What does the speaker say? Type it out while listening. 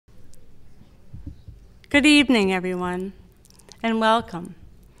Good evening, everyone, and welcome.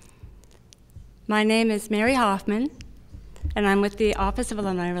 My name is Mary Hoffman, and I'm with the Office of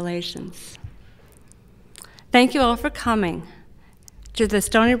Alumni Relations. Thank you all for coming to the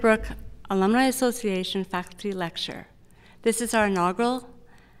Stony Brook Alumni Association Faculty Lecture. This is our inaugural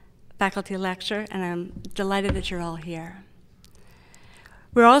faculty lecture, and I'm delighted that you're all here.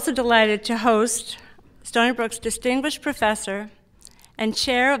 We're also delighted to host Stony Brook's distinguished professor and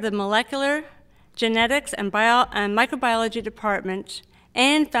chair of the Molecular Genetics and Microbiology Department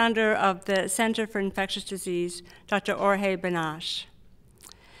and founder of the Center for Infectious Disease, Dr. Jorge Benach.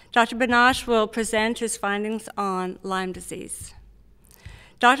 Dr. Benach will present his findings on Lyme disease.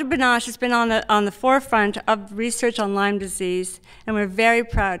 Dr. Benach has been on the forefront of research on Lyme disease, and we're very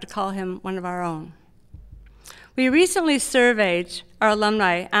proud to call him one of our own. We recently surveyed our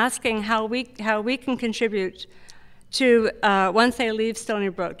alumni asking how we can contribute to, once they leave Stony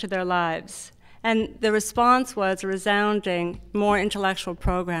Brook, to their lives. And the response was a resounding, more intellectual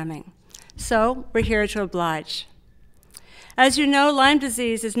programming. So we're here to oblige. As you know, Lyme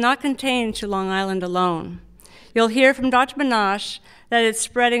disease is not contained to Long Island alone. You'll hear from Dr. Benach that it's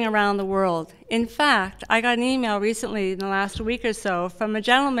spreading around the world. In fact, I got an email recently in the last week or so from a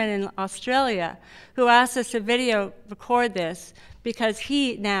gentleman in Australia who asked us to video record this because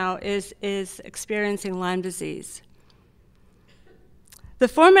he now is experiencing Lyme disease. The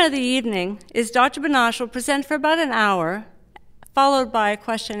format of the evening is Dr. Benach will present for about an hour, followed by a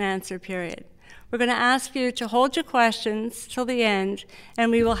question and answer period. We're going to ask you to hold your questions till the end, and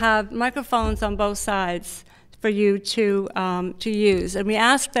we will have microphones on both sides for you to use. And we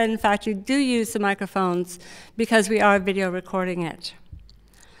ask that, in fact, you do use the microphones because we are video recording it.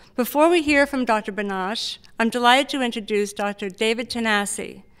 Before we hear from Dr. Benach, I'm delighted to introduce Dr. David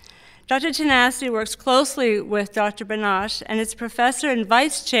Tanasi. Dr. Tanasi works closely with Dr. Benach and is professor and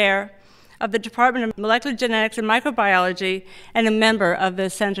vice chair of the Department of Molecular Genetics and Microbiology and a member of the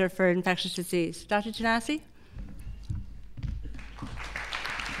Center for Infectious Disease. Dr. Tanasi?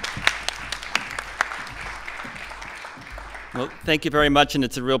 Well, thank you very much, and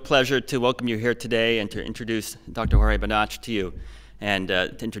it's a real pleasure to welcome you here today and to introduce Dr. Jorge Benach to you and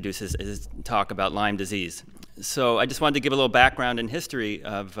to introduce his talk about Lyme disease. So I just wanted to give a little background and history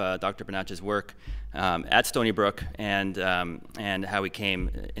of Dr. Benach's work at Stony Brook and how he came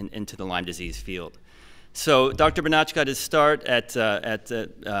into the Lyme disease field. So Dr. Benach got his start at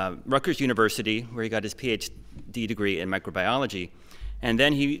Rutgers University, where he got his PhD degree in microbiology. And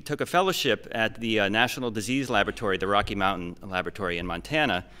then he took a fellowship at the National Disease Laboratory, the Rocky Mountain Laboratory in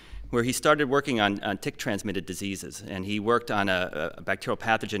Montana, where he started working on tick-transmitted diseases. And he worked on a bacterial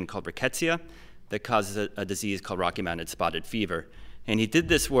pathogen called rickettsia that causes a disease called Rocky Mountain spotted fever. And he did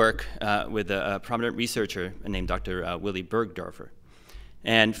this work with a prominent researcher named Dr. Willy Bergdorfer.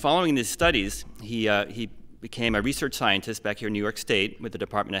 And following these studies, he became a research scientist back here in New York State with the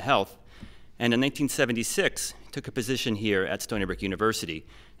Department of Health. And in 1976, took a position here at Stony Brook University.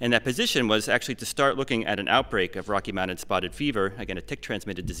 And that position was actually to start looking at an outbreak of Rocky Mountain spotted fever, again, a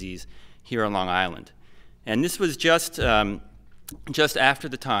tick-transmitted disease, here on Long Island. And this was just after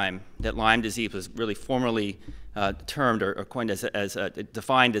the time that Lyme disease was really formally termed or coined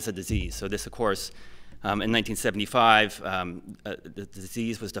defined as a disease. So this, of course, in 1975, the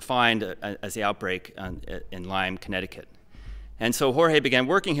disease was defined as the outbreak in Lyme, Connecticut. And so Jorge began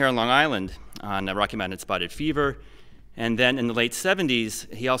working here on Long Island on Rocky Mountain spotted fever. And then in the late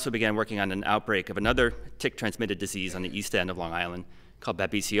 70s, he also began working on an outbreak of another tick-transmitted disease on the east end of Long Island called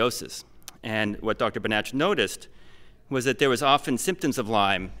babesiosis. And what Dr. Benach noticed was that there was often symptoms of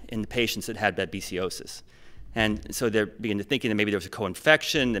Lyme in the patients that had babesiosis. And so they began to thinking that maybe there was a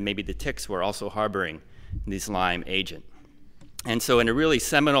co-infection, that maybe the ticks were also harboring this Lyme agent. And so in a really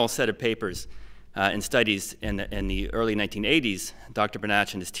seminal set of papers and studies in the early 1980s, Dr.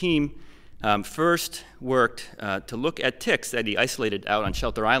 Benach and his team first worked to look at ticks that he isolated out on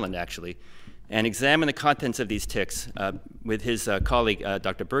Shelter Island, actually, and examine the contents of these ticks with his colleague,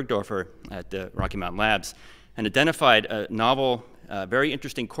 Dr. Bergdorfer at the Rocky Mountain Labs, and identified a novel, very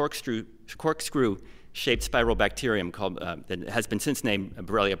interesting corkscrew-shaped spiral bacterium called, that has been since named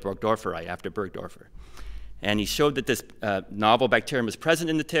Borrelia burgdorferi, after Bergdorfer. And he showed that this novel bacterium was present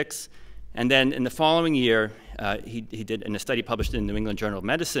in the ticks. And then in the following year, he did, in a study published in the New England Journal of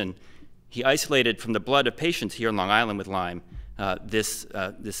Medicine, he isolated from the blood of patients here on Long Island with Lyme this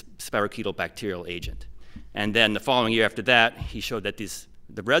spirochetal bacterial agent. And then the following year after that, he showed that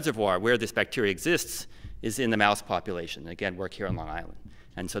the reservoir where this bacteria exists is in the mouse population. Again, work here on Long Island.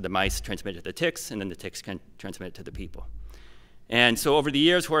 And so the mice transmit it to the ticks, and then the ticks can transmit it to the people. And so over the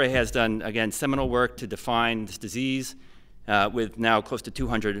years, Jorge has done, again, seminal work to define this disease. with now close to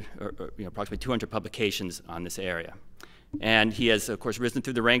 200, approximately 200 publications on this area. And he has, of course, risen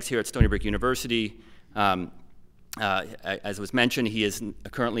through the ranks here at Stony Brook University. As was mentioned, he is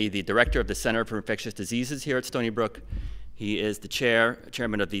currently the director of the Center for Infectious Diseases here at Stony Brook. He is the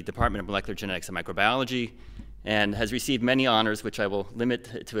chairman of the Department of Molecular Genetics and Microbiology, and has received many honors, which I will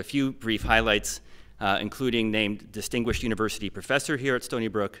limit to a few brief highlights, including named Distinguished University Professor here at Stony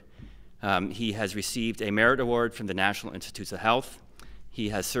Brook. He has received a Merit Award from the National Institutes of Health. He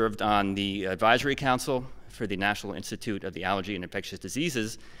has served on the Advisory Council for the National Institute of the Allergy and Infectious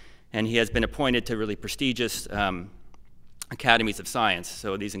Diseases, and he has been appointed to really prestigious academies of science.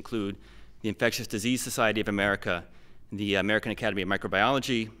 So these include the Infectious Disease Society of America, the American Academy of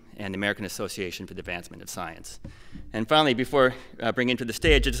Microbiology, and the American Association for the Advancement of Science. And finally, before bringing him to the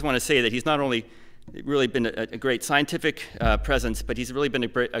stage, I just want to say that he's not only really been a great scientific presence, but he's really been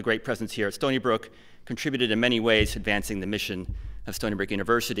a great presence here at Stony Brook, contributed in many ways to advancing the mission of Stony Brook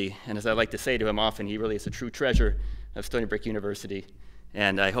University. And as I like to say to him often, he really is a true treasure of Stony Brook University.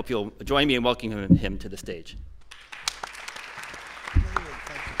 And I hope you'll join me in welcoming him to the stage.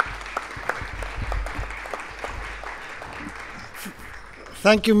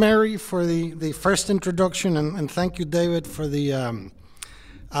 Thank you, Mary, for the first introduction, and thank you, David, for the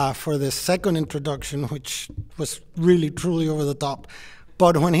second introduction, which was really, truly over the top.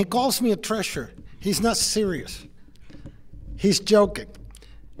 But when he calls me a treasure, he's not serious. He's joking.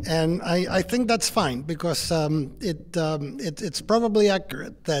 And I think that's fine, because it's probably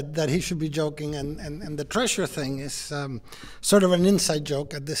accurate that he should be joking, and the treasure thing is sort of an inside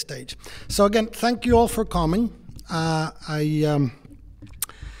joke at this stage. So again, thank you all for coming.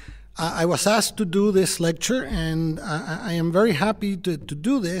 I was asked to do this lecture, and I am very happy to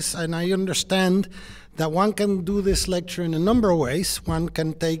do this, and I understand that one can do this lecture in a number of ways. One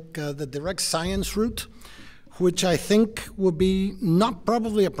can take the direct science route, which I think would be not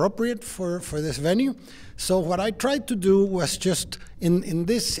probably appropriate for this venue. So what I tried to do was just, in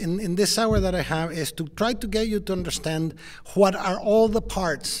this hour that I have, is to try to get you to understand what are all the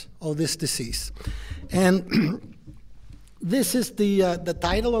parts of this disease. And this is the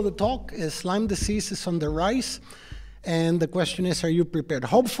title of the talk, is Lyme Disease is on the Rise. And the question is, are you prepared?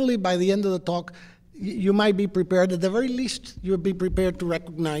 Hopefully by the end of the talk, you might be prepared. At the very least, you'll be prepared to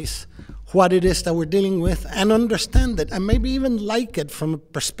recognize what it is that we're dealing with and understand it, and maybe even like it from a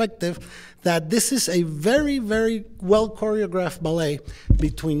perspective that this is a very, very well choreographed ballet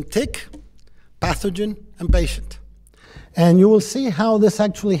between tick, pathogen, and patient. And you will see how this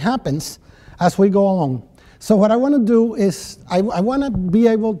actually happens as we go along. So what I want to do is, I want to be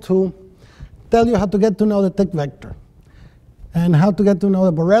able to tell you how to get to know the tick vector, and how to get to know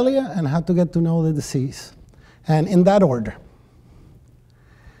the Borrelia, and how to get to know the disease, and in that order.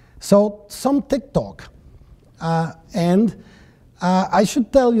 So some tick talk. I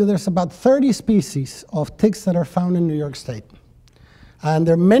should tell you there's about 30 species of ticks that are found in New York State. And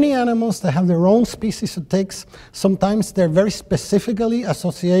there are many animals that have their own species of ticks. Sometimes they're very specifically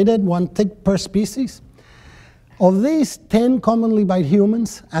associated, one tick per species. Of these, 10 commonly bite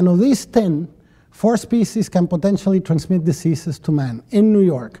humans, and of these 10, 4 species can potentially transmit diseases to man in New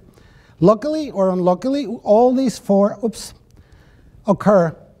York. Luckily or unluckily, all these 4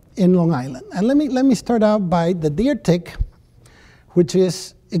 occur in Long Island. And let me start out by the deer tick, which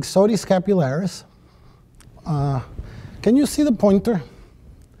is Ixodes scapularis. Can you see the pointer?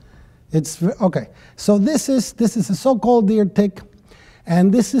 It's okay. So this is a so-called deer tick,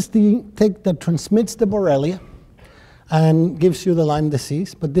 and this is the tick that transmits the Borrelia and gives you the Lyme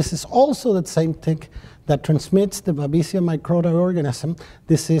disease. But this is also the same tick that transmits the Babesia microorganism.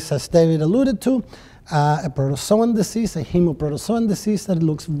 This is, as David alluded to, a protozoan disease, a hemoprotozoan disease that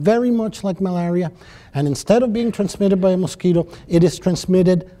looks very much like malaria. And instead of being transmitted by a mosquito, it is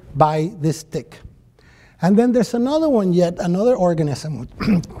transmitted by this tick. And then there's another one yet, another organism,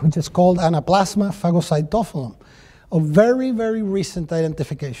 which is called Anaplasma phagocytophilum, a very, very recent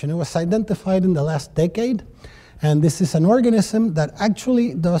identification. It was identified in the last decade. And this is an organism that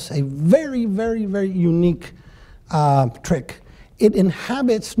actually does a very, very, very unique trick. It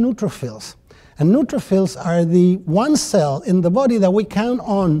inhabits neutrophils. And neutrophils are the one cell in the body that we count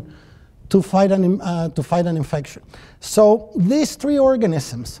on to fight an infection. So these 3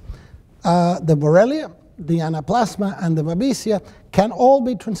 organisms, the Borrelia, the Anaplasma, and the Babesia, can all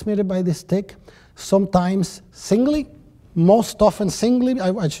be transmitted by this tick, sometimes singly, most often singly,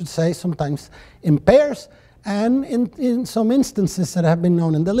 I should say, sometimes in pairs, and in some instances that have been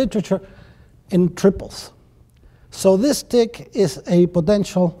known in the literature, in triples. So this tick is a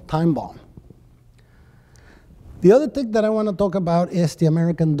potential time bomb. The other tick that I want to talk about is the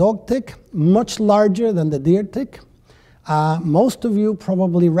American dog tick, much larger than the deer tick. Most of you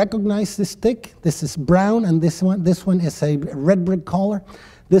probably recognize this tick. This is brown, and this one is a red brick color.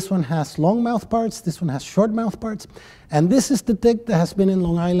 This one has long mouth parts, this one has short mouth parts. And this is the tick that has been in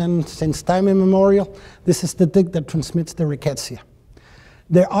Long Island since time immemorial. This is the tick that transmits the rickettsia.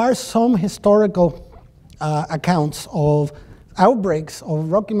 There are some historical accounts of outbreaks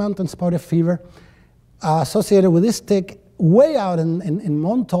of Rocky Mountain spotted fever associated with this tick way out in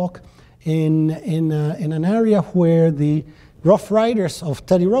Montauk, in an area where the Rough Riders of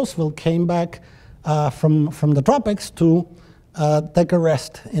Teddy Roosevelt came back from the tropics to take a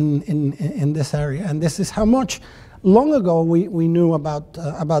rest in this area. And this is how much long ago we knew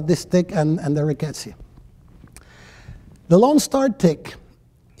about this tick and the rickettsia. The Lone Star tick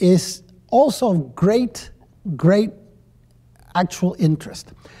is also of great actual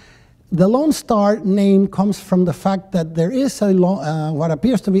interest. The Lone Star name comes from the fact that there is what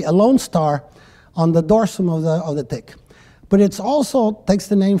appears to be a lone star on the dorsum of the tick. But it also takes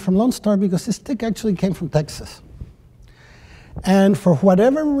the name from Lone Star because this tick actually came from Texas. And for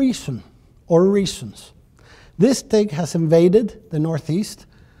whatever reason or reasons, this tick has invaded the Northeast,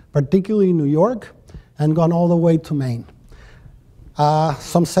 particularly New York, and gone all the way to Maine.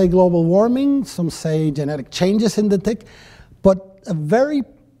 Some say global warming, some say genetic changes in the tick, but a very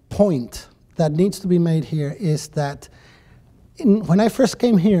point that needs to be made here is that when I first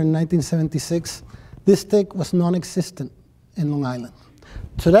came here in 1976, this tick was non-existent in Long Island.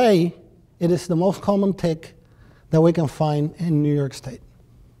 Today, it is the most common tick that we can find in New York State.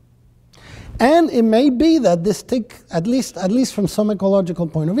 And it may be that this tick, at least from some ecological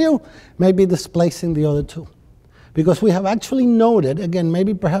point of view, may be displacing the other two. Because we have actually noted, again,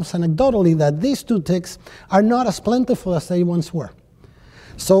 maybe perhaps anecdotally, that these two ticks are not as plentiful as they once were.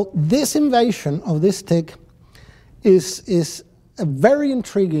 So this invasion of this tick is a very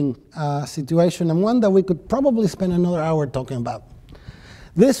intriguing situation, and one that we could probably spend another hour talking about.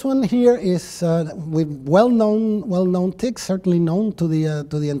 This one here is with well-known ticks, certainly known to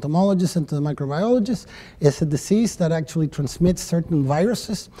the entomologists and to the microbiologists. It's a disease that actually transmits certain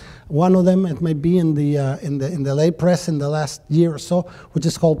viruses. One of them, it may be in the lay press in the last year or so, which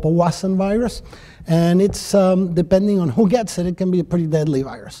is called Powassan virus, and it's depending on who gets it, it can be a pretty deadly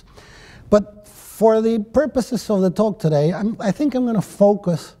virus. But for the purposes of the talk today, I think I'm going to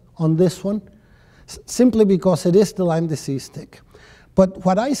focus on this one, simply because it is the Lyme disease tick. But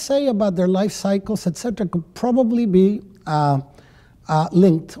what I say about their life cycles, etc., could probably be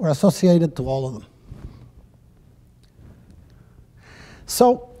linked or associated to all of them.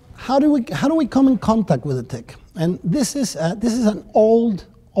 So how do we come in contact with a tick? And this is an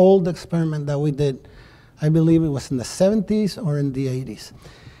old experiment that we did. I believe it was in the 70s or in the 80s.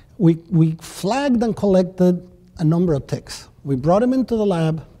 We flagged and collected a number of ticks. We brought them into the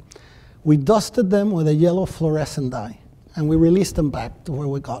lab. We dusted them with a yellow fluorescent dye, and we released them back to where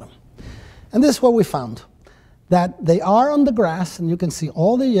we got them. And this is what we found, that they are on the grass, and you can see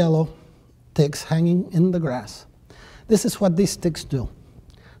all the yellow ticks hanging in the grass. This is what these ticks do.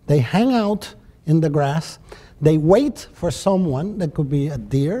 They hang out in the grass. They wait for someone, that could be a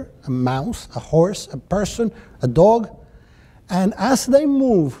deer, a mouse, a horse, a person, a dog, and as they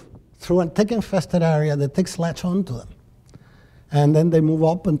move through a tick-infested area, the ticks latch onto them. And then they move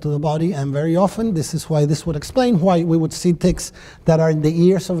up into the body, and very often, this would explain why we would see ticks that are in the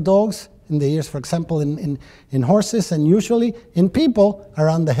ears of dogs, in the ears, for example, in horses, and usually in people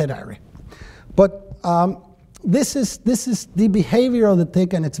around the head area. But this is the behavior of the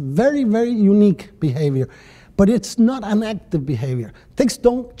tick, and it's very, very unique behavior. But it's not an active behavior. Ticks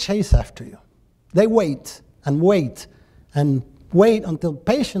don't chase after you. They wait and wait and wait until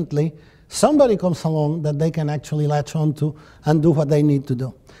patiently somebody comes along that they can actually latch onto and do what they need to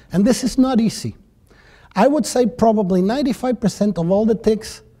do. And this is not easy. I would say probably 95% of all the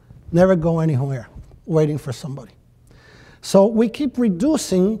ticks never go anywhere waiting for somebody. So we keep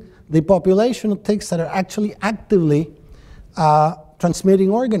reducing the population of ticks that are actually actively transmitting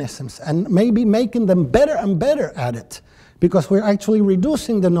organisms, and maybe making them better and better at it, because we're actually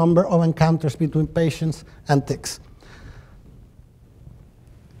reducing the number of encounters between patients and ticks.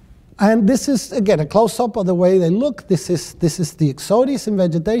 And this is, again, a close-up of the way they look. This is the ixodes in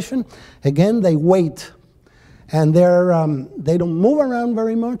vegetation. Again, they wait, and they don't move around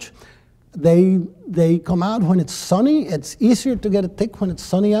very much. They come out when it's sunny. It's easier to get a tick when it's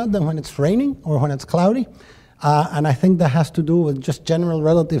sunny out than when it's raining or when it's cloudy. And I think that has to do with just general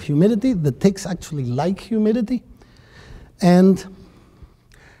relative humidity. The ticks actually like humidity. And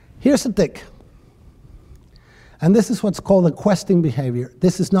here's a tick. And this is what's called a questing behavior.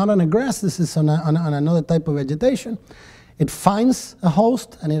 This is not on a grass. This is on another type of vegetation. It finds a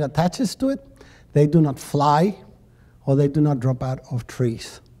host and it attaches to it. They do not fly or they do not drop out of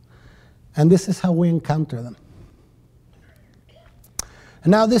trees. And this is how we encounter them.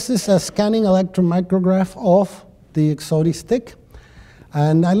 And now this is a scanning electron micrograph of the Ixodes tick.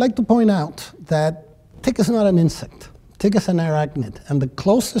 And I'd like to point out that tick is not an insect. Tick is an arachnid, and the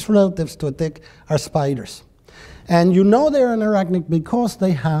closest relatives to a tick are spiders. And you know they're an arachnid because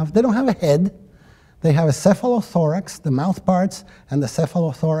they don't have a head. They have a cephalothorax, the mouth parts, and the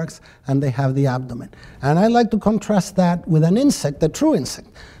cephalothorax, and they have the abdomen. And I like to contrast that with an insect, a true insect.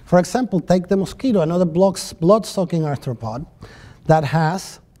 For example, take the mosquito, another blood-sucking arthropod that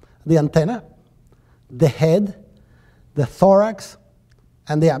has the antenna, the head, the thorax,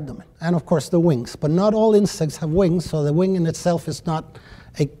 and the abdomen, and of course the wings. But not all insects have wings, so the wing in itself is not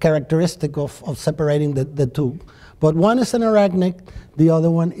a characteristic of separating the two. But one is an arachnid, the other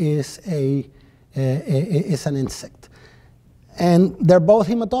one is an insect. And they're both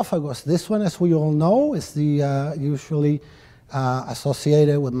hematophagous. This one, as we all know, is the usually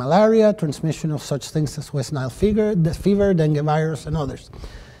associated with malaria, transmission of such things as West Nile fever, dengue virus, and others.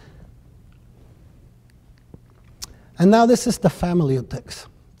 And now this is the family of ticks.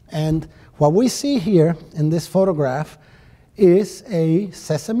 And what we see here in this photograph is a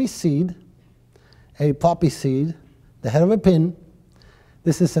sesame seed, a poppy seed, the head of a pin.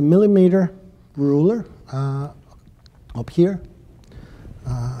 This is a millimeter ruler up here.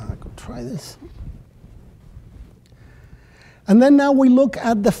 I could try this. And then now we look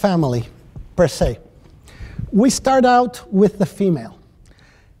at the family per se. We start out with the female.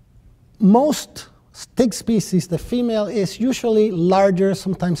 Most tick species, the female is usually larger,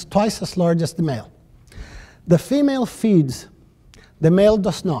 sometimes twice as large as the male. The female feeds, the male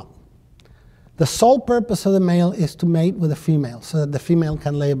does not. The sole purpose of the male is to mate with the female so that the female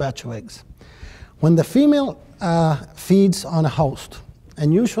can lay a batch of eggs. When the female feeds on a host,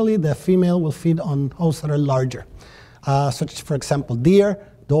 and usually the female will feed on hosts that are larger, such as, for example, deer,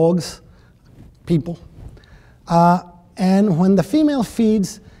 dogs, people. And when the female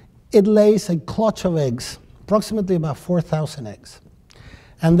feeds, it lays a clutch of eggs, approximately about 4,000 eggs.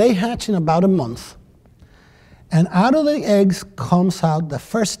 And they hatch in about a month. And out of the eggs comes out the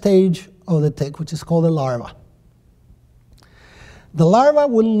first stage of the tick, which is called the larva. The larva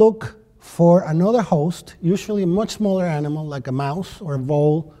will look for another host, usually a much smaller animal like a mouse or a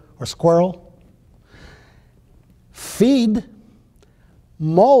vole or squirrel, feed,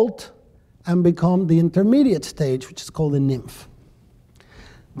 molt, and become the intermediate stage, which is called the nymph.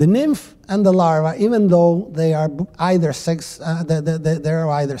 The nymph and the larva, even though they are either sex,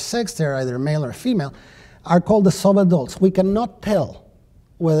 they're either male or female, are called the subadults. We cannot tell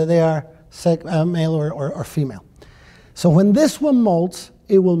whether they are male or female. So when this one molts,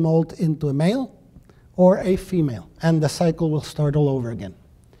 it will molt into a male or a female, and the cycle will start all over again.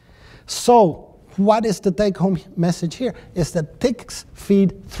 So what is the take-home message here? Is that ticks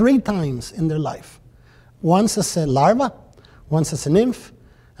feed 3 times in their life. Once as a larva, once as a nymph,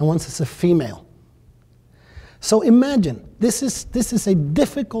 and once as a female. So imagine, this is a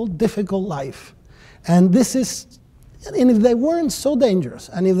difficult life. And if they weren't so dangerous,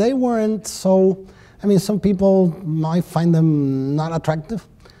 and if they weren't so, I mean, some people might find them not attractive,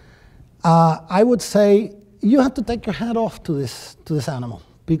 I would say you have to take your hat off to this animal,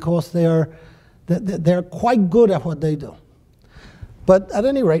 because they're quite good at what they do. But at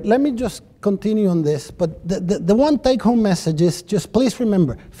any rate, let me just continue on this. But the one take-home message is just please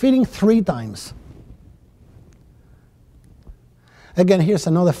remember, feeding 3 times. Again, here's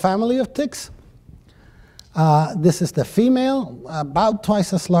another family of ticks. This is the female, about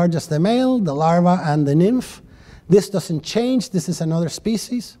twice as large as the male, the larva and the nymph. This doesn't change. This is another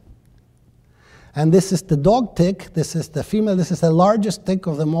species. And this is the dog tick. This is the female. This is the largest tick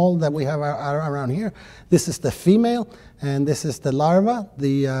of them all that we have around here. This is the female, and this is the larva,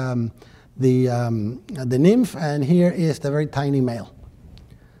 the nymph, and here is the very tiny male.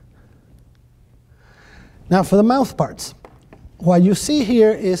 Now for the mouth parts, what you see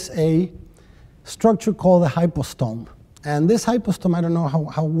here is a structure called the hypostome. And this hypostome, I don't know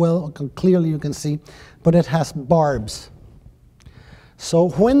how well, how clearly you can see, but it has barbs. So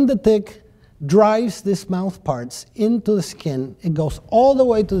when the tick drives these mouth parts into the skin, it goes all the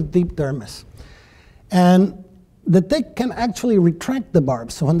way to the deep dermis. And the tick can actually retract the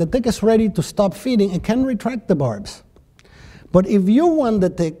barbs. So when the tick is ready to stop feeding, it can retract the barbs. But if you want the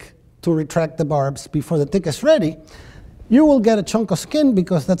tick to retract the barbs before the tick is ready, you will get a chunk of skin,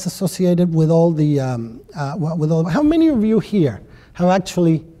 because that's associated with all the, how many of you here have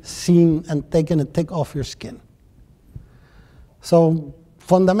actually seen and taken a tick off your skin? So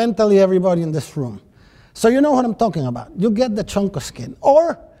fundamentally everybody in this room. So you know what I'm talking about. You get the chunk of skin.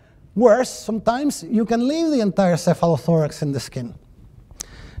 Or worse, sometimes you can leave the entire cephalothorax in the skin.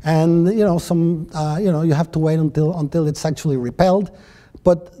 And you have to wait until it's actually repelled.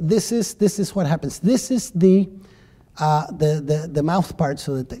 But this is what happens. This is the mouth parts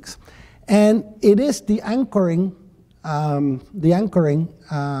of the ticks. And it is the anchoring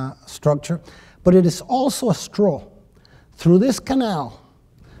structure, but it is also a straw. Through this canal,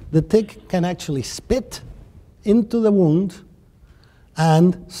 the tick can actually spit into the wound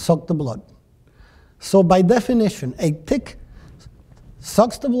and suck the blood. So by definition, a tick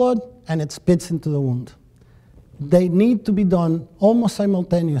sucks the blood and it spits into the wound. They need to be done almost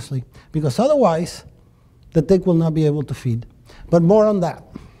simultaneously, because otherwise the tick will not be able to feed. But more on that.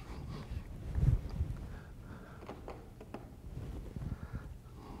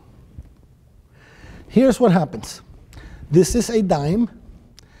 Here's what happens. This is a dime.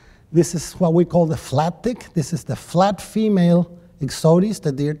 This is what we call the flat tick. This is the flat female Ixodes,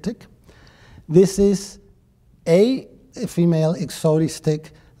 the deer tick. This is a female Ixodes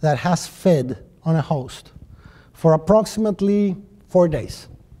tick that has fed on a host for approximately 4 days.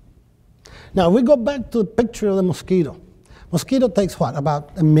 Now, we go back to the picture of the mosquito. Mosquito takes what,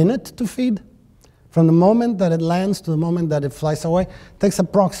 about a minute to feed? From the moment that it lands to the moment that it flies away, it takes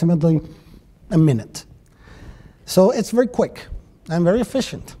approximately a minute. So it's very quick and very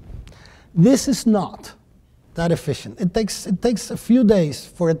efficient. This is not that efficient. It takes a few days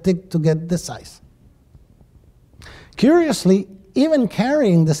for a tick to get this size. Curiously, even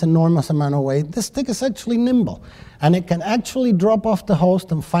carrying this enormous amount of weight, this tick is actually nimble, and it can actually drop off the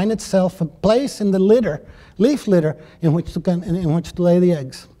host and find itself a place in the litter, leaf litter, in which to lay the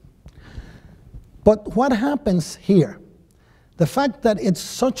eggs. But what happens here? The fact that it's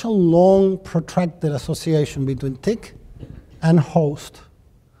such a long, protracted association between tick and host,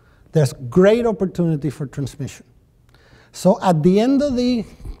 there's great opportunity for transmission. So at the end of the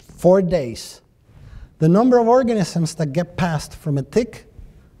 4 days, the number of organisms that get passed from a tick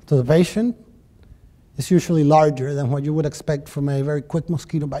to the patient is usually larger than what you would expect from a very quick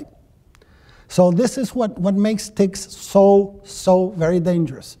mosquito bite. So this is what makes ticks so very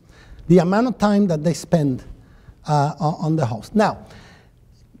dangerous. The amount of time that they spend on the host. Now,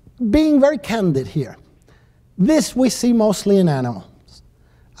 being very candid here, this we see mostly in animals.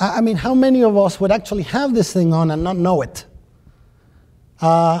 I mean, how many of us would actually have this thing on and not know it?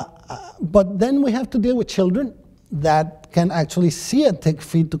 But then we have to deal with children that can actually see a tick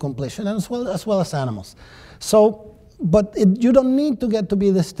feed to completion, as well as animals. So, but you don't need to get to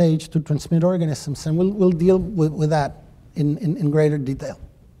be this stage to transmit organisms, and we'll deal with that in greater detail.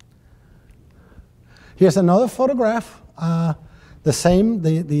 Here's another photograph, the same,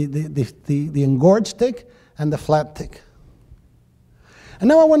 the engorged tick and the flat tick. And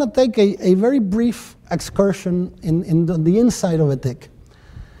now I want to take a very brief excursion in the inside of a tick.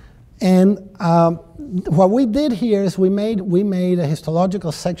 And what we did here is we made a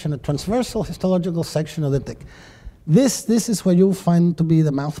histological section, a transversal histological section of the tick. This is what you'll find to be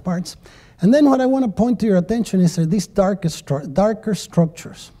the mouth parts. And then what I want to point to your attention is these darker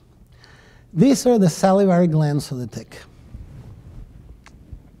structures. These are the salivary glands of the tick.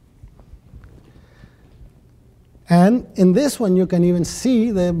 And in this one, you can even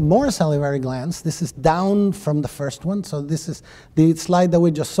see the more salivary glands. This is down from the first one. So this is the slide that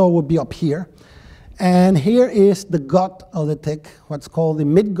we just saw would be up here. And here is the gut of the tick, what's called the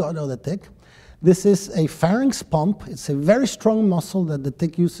midgut of the tick. This is a pharynx pump. It's a very strong muscle that the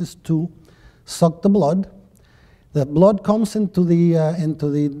tick uses to suck the blood. The blood comes into the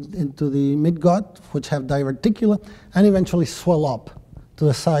midgut, which have diverticula, and eventually swell up to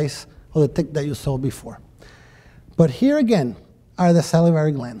the size of the tick that you saw before. But here again are the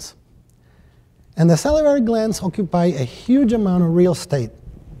salivary glands. And the salivary glands occupy a huge amount of real estate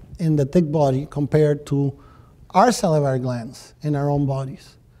in the tick body compared to our salivary glands in our own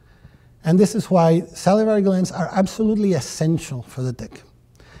bodies. And this is why salivary glands are absolutely essential for the tick.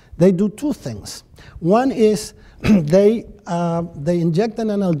 They do two things. One is they inject an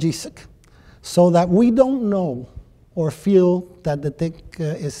analgesic so that we don't know or feel that the tick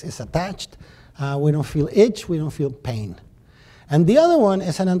is attached. We don't feel itch, we don't feel pain. And the other one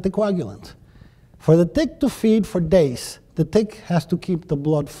is an anticoagulant. For the tick to feed for days, the tick has to keep the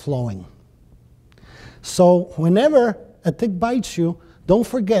blood flowing. So whenever a tick bites you, don't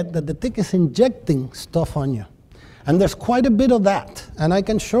forget that the tick is injecting stuff on you. And there's quite a bit of that, and I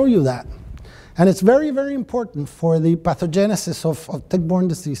can show you that. And it's very, very important for the pathogenesis of tick-borne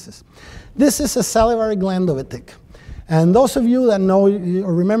diseases. This is a salivary gland of a tick. And those of you that know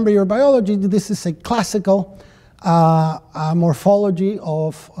or remember your biology, this is a classical morphology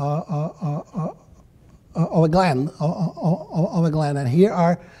of a gland. And here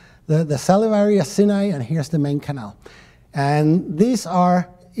are the salivary acini, and here's the main canal. And these are,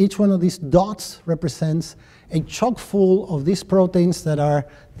 each one of these dots represents a chock full of these proteins that are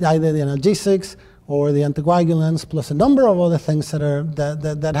either the analgesics or the anticoagulants, plus a number of other things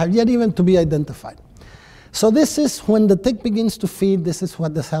that have yet even to be identified. So this is when the tick begins to feed, this is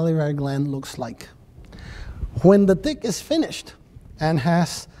what the salivary gland looks like. When the tick is finished and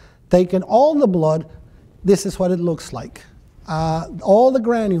has taken all the blood, this is what it looks like. All the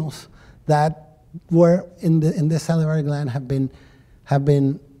granules that were in the salivary gland have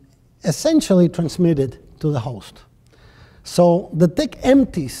been essentially transmitted to the host. So the tick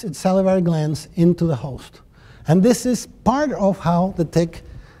empties its salivary glands into the host. And this is part of how the tick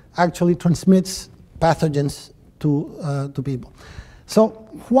actually transmits pathogens to people. So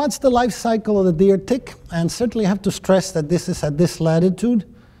what's the life cycle of the deer tick? And certainly I have to stress that this is at this latitude.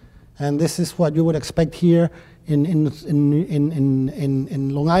 And this is what you would expect here in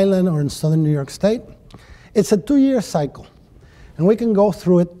Long Island or in southern New York State. It's a 2-year cycle. And we can go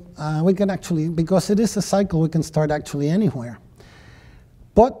through it. We can actually, because it is a cycle, we can start actually anywhere.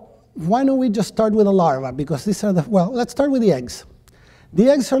 But why don't we just start with the larvae? Because these are well, let's start with the eggs. The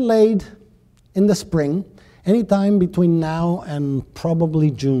eggs are laid in the spring, anytime between now and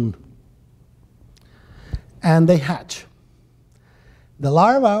probably June. And they hatch. The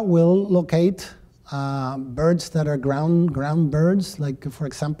larva will locate birds that are ground birds, like, for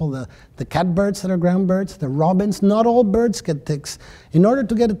example, the catbirds that are ground birds, the robins. Not all birds get ticks. In order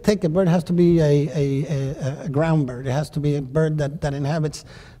to get a tick, a bird has to be a ground bird. It has to be a bird that inhabits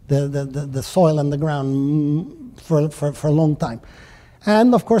the soil and the ground for a long time.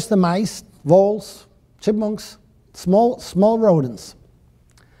 And, of course, the mice, voles, chipmunks, small rodents.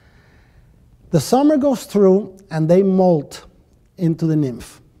 The summer goes through, and they molt into the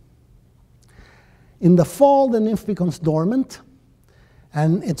nymph. In the fall, the nymph becomes dormant,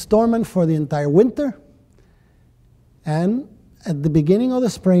 and it's dormant for the entire winter. And at the beginning of the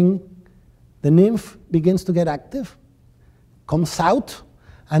spring, the nymph begins to get active, comes out,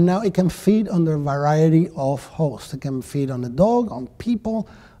 and now it can feed on a variety of hosts. It can feed on the dog, on people,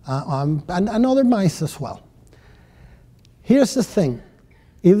 and other mice as well. Here's the thing.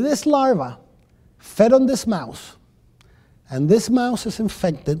 If this larva fed on this mouse, and this mouse is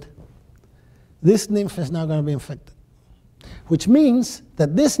infected, this nymph is now going to be infected. Which means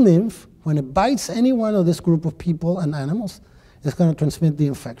that this nymph, when it bites any one of this group of people and animals, is going to transmit the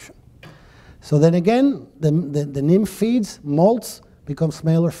infection. So then again, the nymph feeds, molts, becomes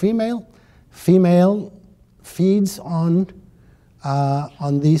male or female. Female feeds on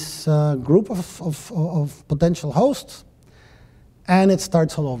this group of potential hosts, and it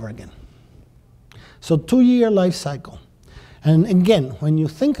starts all over again. So 2-year life cycle. And again, when you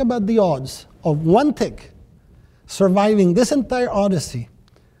think about the odds of one tick surviving this entire odyssey,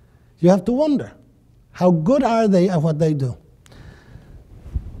 you have to wonder, how good are they at what they do?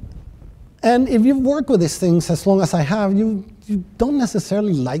 And if you've worked with these things as long as I have, you don't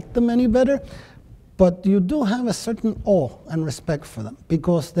necessarily like them any better, but you do have a certain awe and respect for them,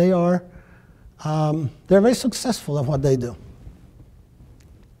 because they are they're very successful at what they do.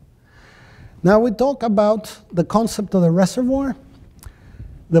 Now we talk about the concept of the reservoir.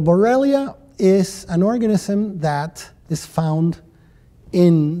 The Borrelia is an organism that is found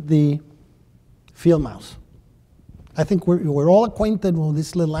in the field mouse. I think we're all acquainted with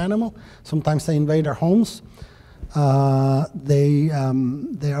this little animal. Sometimes they invade our homes. They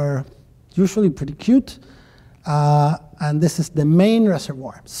are usually pretty cute. And this is the main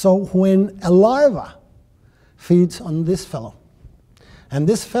reservoir. So when a larva feeds on this fellow, and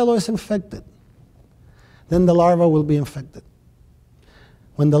this fellow is infected, then the larva will be infected.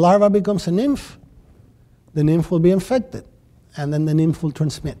 When the larva becomes a nymph, the nymph will be infected, and then the nymph will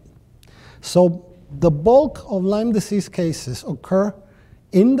transmit. So the bulk of Lyme disease cases occur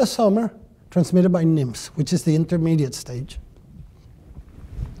in the summer, transmitted by nymphs, which is the intermediate stage.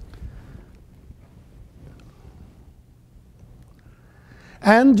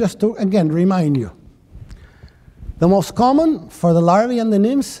 And just to, again, remind you, the most common for the larvae and the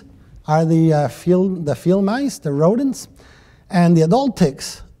nymphs are the field mice, the rodents, and the adult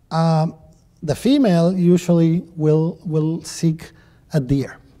ticks. The female usually will seek a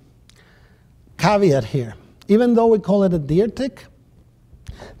deer. Caveat here, even though we call it a deer tick,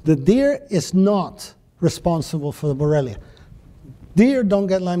 the deer is not responsible for the Borrelia. Deer don't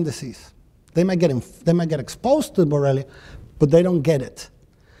get Lyme disease. They might get exposed to the Borrelia, but they don't get it.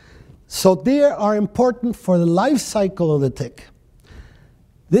 So deer are important for the life cycle of the tick.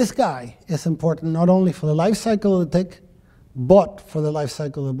 This guy is important not only for the life cycle of the tick, but for the life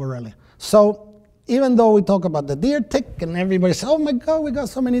cycle of the Borrelia. So even though we talk about the deer tick and everybody says, oh my God, we got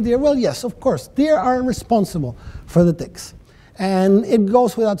so many deer. Well, yes, of course, deer are responsible for the ticks. And it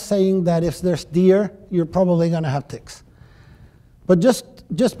goes without saying that if there's deer, you're probably going to have ticks. But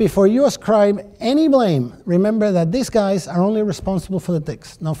just before you ascribe any blame, remember that these guys are only responsible for the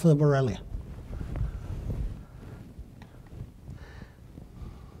ticks, not for the Borrelia.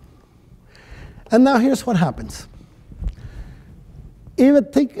 And now here's what happens. If a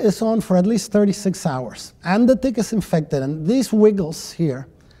tick is on for at least 36 hours, and the tick is infected, and these wiggles here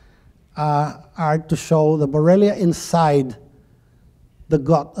are to show the Borrelia inside the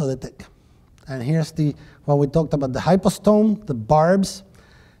gut of the tick. And here's what we talked about, the hypostome, the barbs,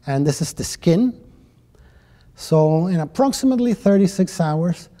 and this is the skin. So in approximately 36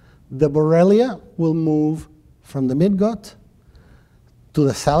 hours, the Borrelia will move from the midgut to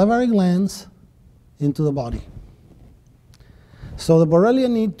the salivary glands into the body. So the Borrelia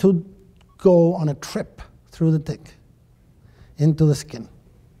need to go on a trip through the tick into the skin.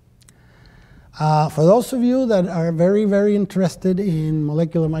 For those of you that are very, very interested in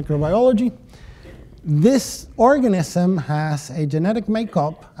molecular microbiology, this organism has a genetic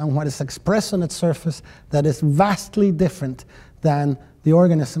makeup and what is expressed on its surface that is vastly different than the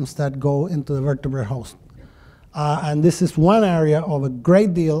organisms that go into the vertebrate host. And this is one area of a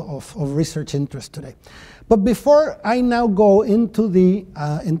great deal of research interest today. But before I now go into the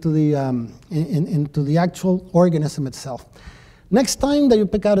actual organism itself, next time that you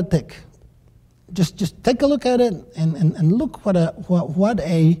pick out a tick, just take a look at it and look what an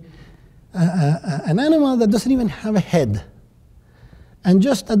animal that doesn't even have a head, and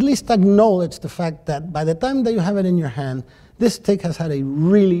just at least acknowledge the fact that by the time that you have it in your hand, this tick has had a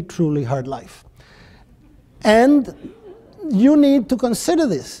really, truly hard life. And you need to consider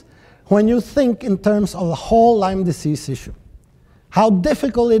this when you think in terms of the whole Lyme disease issue, how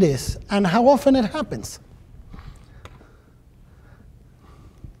difficult it is and how often it happens.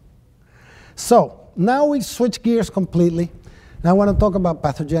 So now we switch gears completely. Now I want to talk about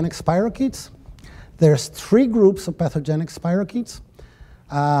pathogenic spirochetes. There's 3 groups of pathogenic spirochetes.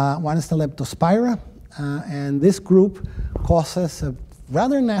 One is the Leptospira, and this group causes a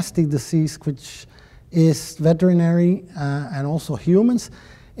rather nasty disease, which is veterinary and also humans.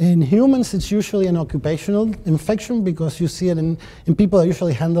 In humans, it's usually an occupational infection because you see it in people that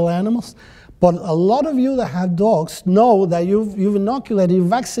usually handle animals. But a lot of you that have dogs know that you've inoculated, you've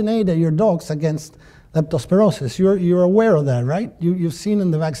vaccinated your dogs against leptospirosis. You're aware of that, right? You've seen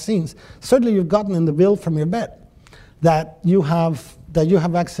in the vaccines. Certainly you've gotten in the bill from your vet that you have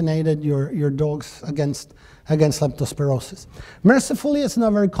vaccinated your dogs against leptospirosis. Mercifully, it's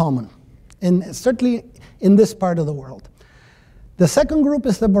not very common, certainly in this part of the world. The second group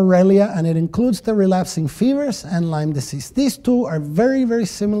is the Borrelia, and it includes the relapsing fevers and Lyme disease. These two are very, very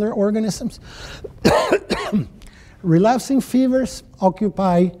similar organisms. Relapsing fevers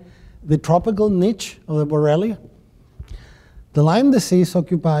occupy the tropical niche of the Borrelia. The Lyme disease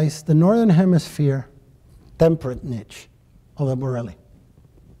occupies the northern hemisphere temperate niche of the Borrelia.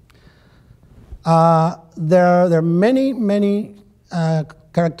 There are many, many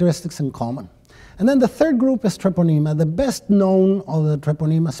characteristics in common. And then the third group is Treponema. The best known of the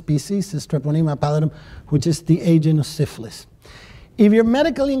Treponema species is Treponema pallidum, which is the agent of syphilis. If you're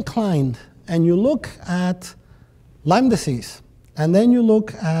medically inclined and you look at Lyme disease, and then you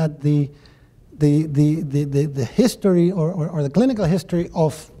look at the history or the clinical history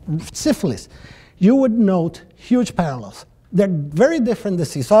of syphilis, you would note huge parallels. They're very different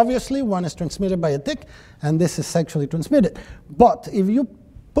diseases. Obviously, one is transmitted by a tick, and this is sexually transmitted. But if you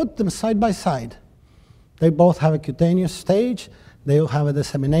put them side by side, they both have a cutaneous stage, they all have a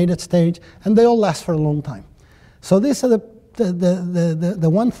disseminated stage, and they all last for a long time. So these are the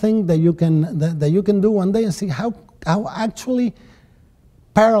one thing that you can do one day and see how actually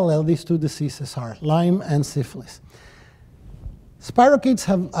parallel these two diseases are, Lyme and syphilis. Spirochetes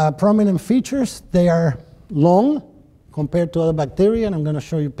have prominent features. They are long compared to other bacteria, and I'm going to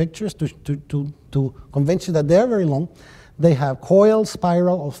show you pictures to convince you that they're very long. They have coiled,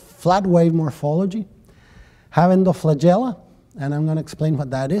 spiral, or flat wave morphology, have endoflagella, and I'm going to explain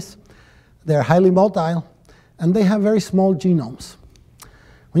what that is. They're highly motile, and they have very small genomes.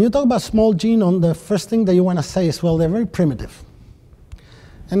 When you talk about small genome, the first thing that you want to say is, well, they're very primitive.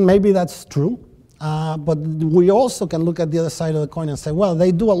 And maybe that's true, but we also can look at the other side of the coin and say, well,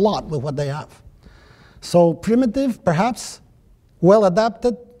 they do a lot with what they have. So primitive, perhaps. Well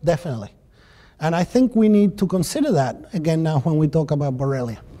adapted, definitely. And I think we need to consider that, again, now when we talk about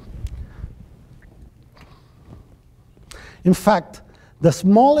Borrelia. In fact, the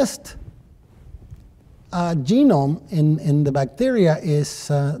smallest genome in the bacteria is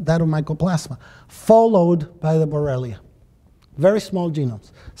that of Mycoplasma, followed by the Borrelia. Very small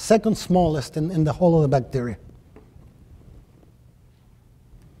genomes, second smallest in the whole of the bacteria.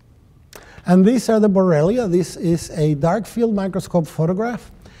 And these are the Borrelia. This is a dark field microscope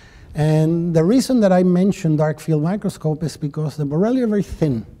photograph. And the reason that I mention dark field microscope is because the Borrelia are very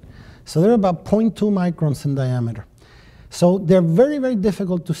thin. So they're about 0.2 microns in diameter. So they're very, very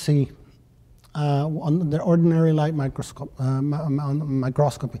difficult to see on the ordinary light microscope,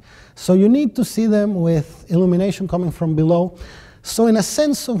 microscopy. So you need to see them with illumination coming from below. So in a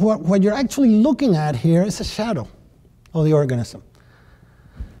sense of what you're actually looking at here is a shadow of the organism.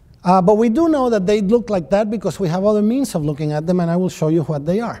 But we do know that they look like that because we have other means of looking at them, and I will show you what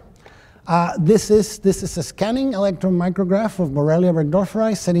they are. This is a scanning electron micrograph of Borrelia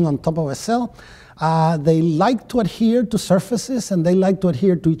burgdorferi sitting on top of a cell. They like to adhere to surfaces, and they like to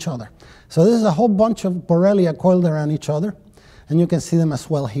adhere to each other. So this is a whole bunch of Borrelia coiled around each other, and you can see them as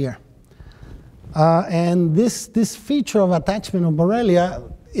well here. And this feature of attachment of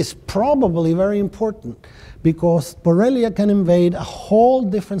Borrelia is probably very important because Borrelia can invade a whole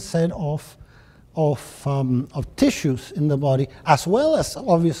different set of tissues in the body, as well as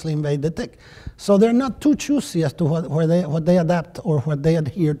obviously invade the tick. So they're not too choosy as to what they adapt or what they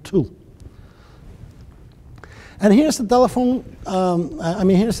adhere to. And here's the telephone,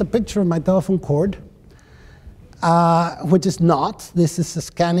 here's a picture of my telephone cord, which is not. This is a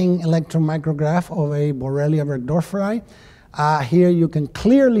scanning electron micrograph of a Borrelia burgdorferi. Here you can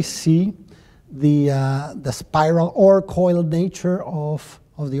clearly see the spiral or coiled nature of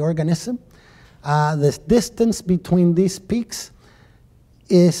the organism. The distance between these peaks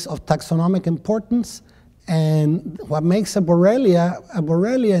is of taxonomic importance, and what makes a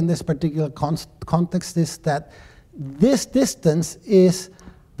Borrelia in this particular context is that this distance is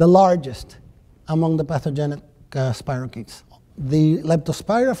the largest among the pathogenic spirochetes. The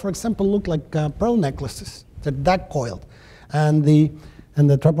Leptospira, for example, look like pearl necklaces. They're that coiled. And the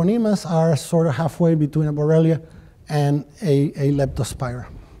Treponemas are sort of halfway between a Borrelia and a Leptospira.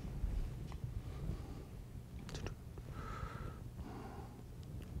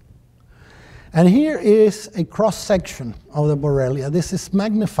 And here is a cross-section of the Borrelia. This is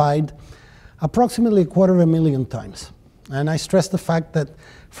magnified approximately 250,000 times. And I stress the fact that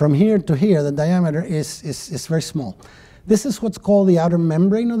from here to here, the diameter is very small. This is what's called the outer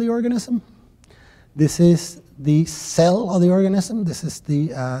membrane of the organism. This is the cell of the organism. This is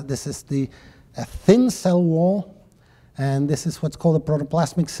the thin cell wall. And this is what's called the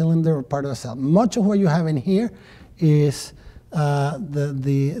protoplasmic cylinder, or part of the cell. Much of what you have in here is the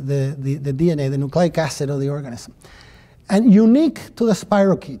DNA, the nucleic acid of the organism. And unique to the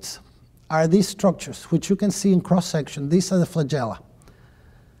spirochetes are these structures, which you can see in cross-section. These are the flagella.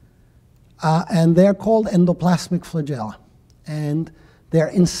 And they're called endoplasmic flagella. And they're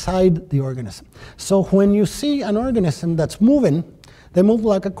inside the organism. So when you see an organism that's moving, they move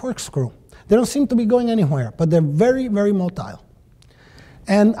like a corkscrew. They don't seem to be going anywhere, but they're very, very motile.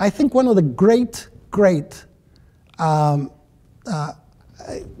 And I think one of the great I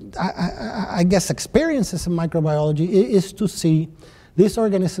guess experiences in microbiology is to see these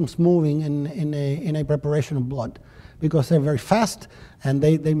organisms moving in a preparation of blood, because they're very fast and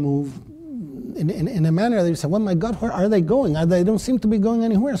they move in a manner that you say, well, my God, where are they going? They don't seem to be going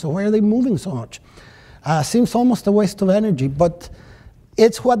anywhere, so why are they moving so much? Seems almost a waste of energy, but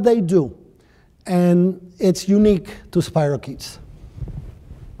it's what they do, and it's unique to spirochetes.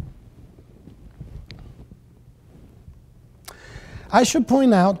 I should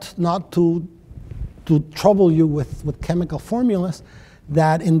point out, not to trouble you with chemical formulas,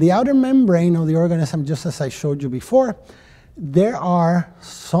 that in the outer membrane of the organism, just as I showed you before, there are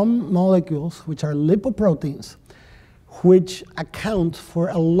some molecules which are lipoproteins which account for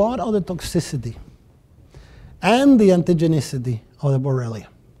a lot of the toxicity and the antigenicity of the Borrelia.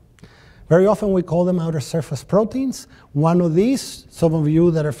 Very often we call them outer surface proteins. One of these, some of you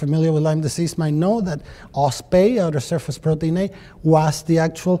that are familiar with Lyme disease might know that OspA, outer surface protein A, was the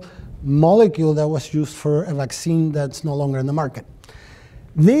actual molecule that was used for a vaccine that's no longer in the market.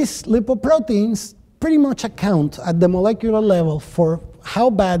 These lipoproteins pretty much account at the molecular level for how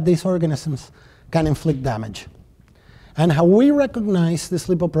bad these organisms can inflict damage. And how we recognize these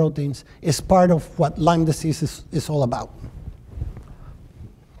lipoproteins is part of what Lyme disease is all about.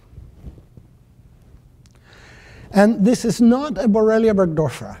 And this is not a Borrelia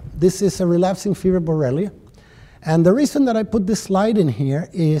burgdorferi. This is a relapsing fever Borrelia. And the reason that I put this slide in here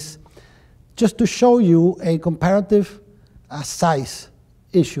is just to show you a comparative size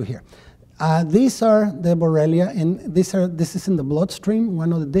issue here. These are the Borrelia, and this is in the bloodstream.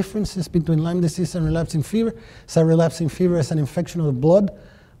 One of the differences between Lyme disease and relapsing fever is that relapsing fever is an infection of the blood.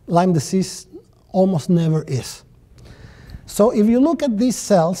 Lyme disease almost never is. So if you look at these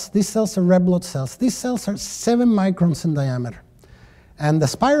cells are red blood cells. These cells are 7 microns in diameter. And the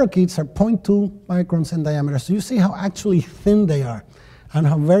spirochetes are 0.2 microns in diameter. So you see how actually thin they are and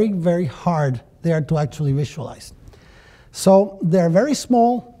how very, very hard they are to actually visualize. So they're very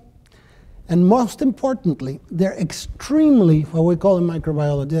small. And most importantly, they're extremely, what we call in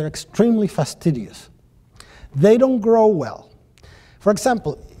microbiology, they're extremely fastidious. They don't grow well. For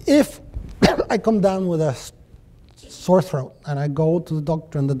example, if I come down with a sore throat and I go to the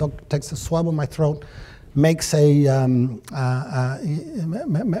doctor and the doctor takes a swab of my throat, makes a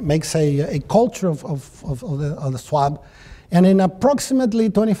culture of the swab, and in approximately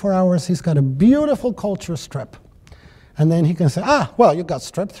 24 hours he's got a beautiful culture of strep. And then he can say, well, you got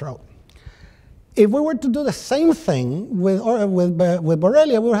strep throat. If we were to do the same thing with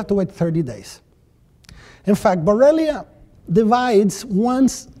Borrelia, we would have to wait 30 days. In fact, Borrelia divides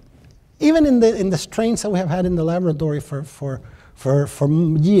once, even in the strains that we have had in the laboratory for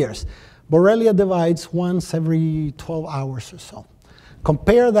years. Borrelia divides once every 12 hours or so.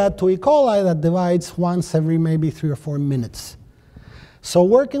 Compare that to E. coli that divides once every maybe 3 or 4 minutes. So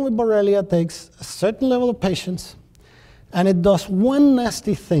working with Borrelia takes a certain level of patience. And it does one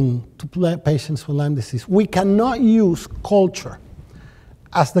nasty thing to patients with Lyme disease. We cannot use culture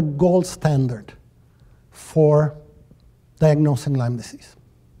as the gold standard for diagnosing Lyme disease,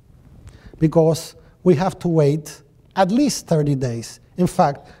 because we have to wait at least 30 days, in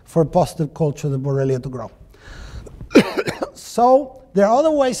fact, for a positive culture of the Borrelia to grow. So there are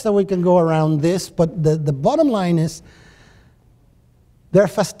other ways that we can go around this, but the bottom line is they're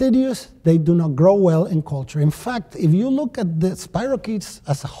fastidious, they do not grow well in culture. In fact, if you look at the spirochetes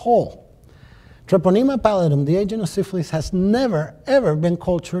as a whole, Treponema pallidum, the agent of syphilis, has never, ever been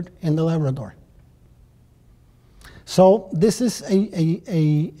cultured in the laboratory. So this is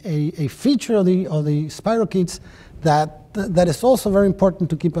a feature of the spirochetes that is also very important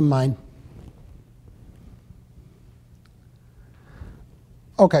to keep in mind.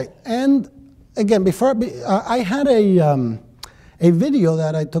 Okay, and again, before I had a video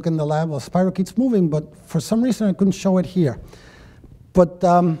that I took in the lab of spirochetes moving, but for some reason I couldn't show it here. But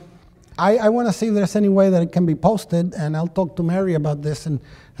I want to see if there's any way that it can be posted, and I'll talk to Mary about this, and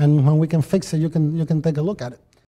when we can fix it, you can take a look at it.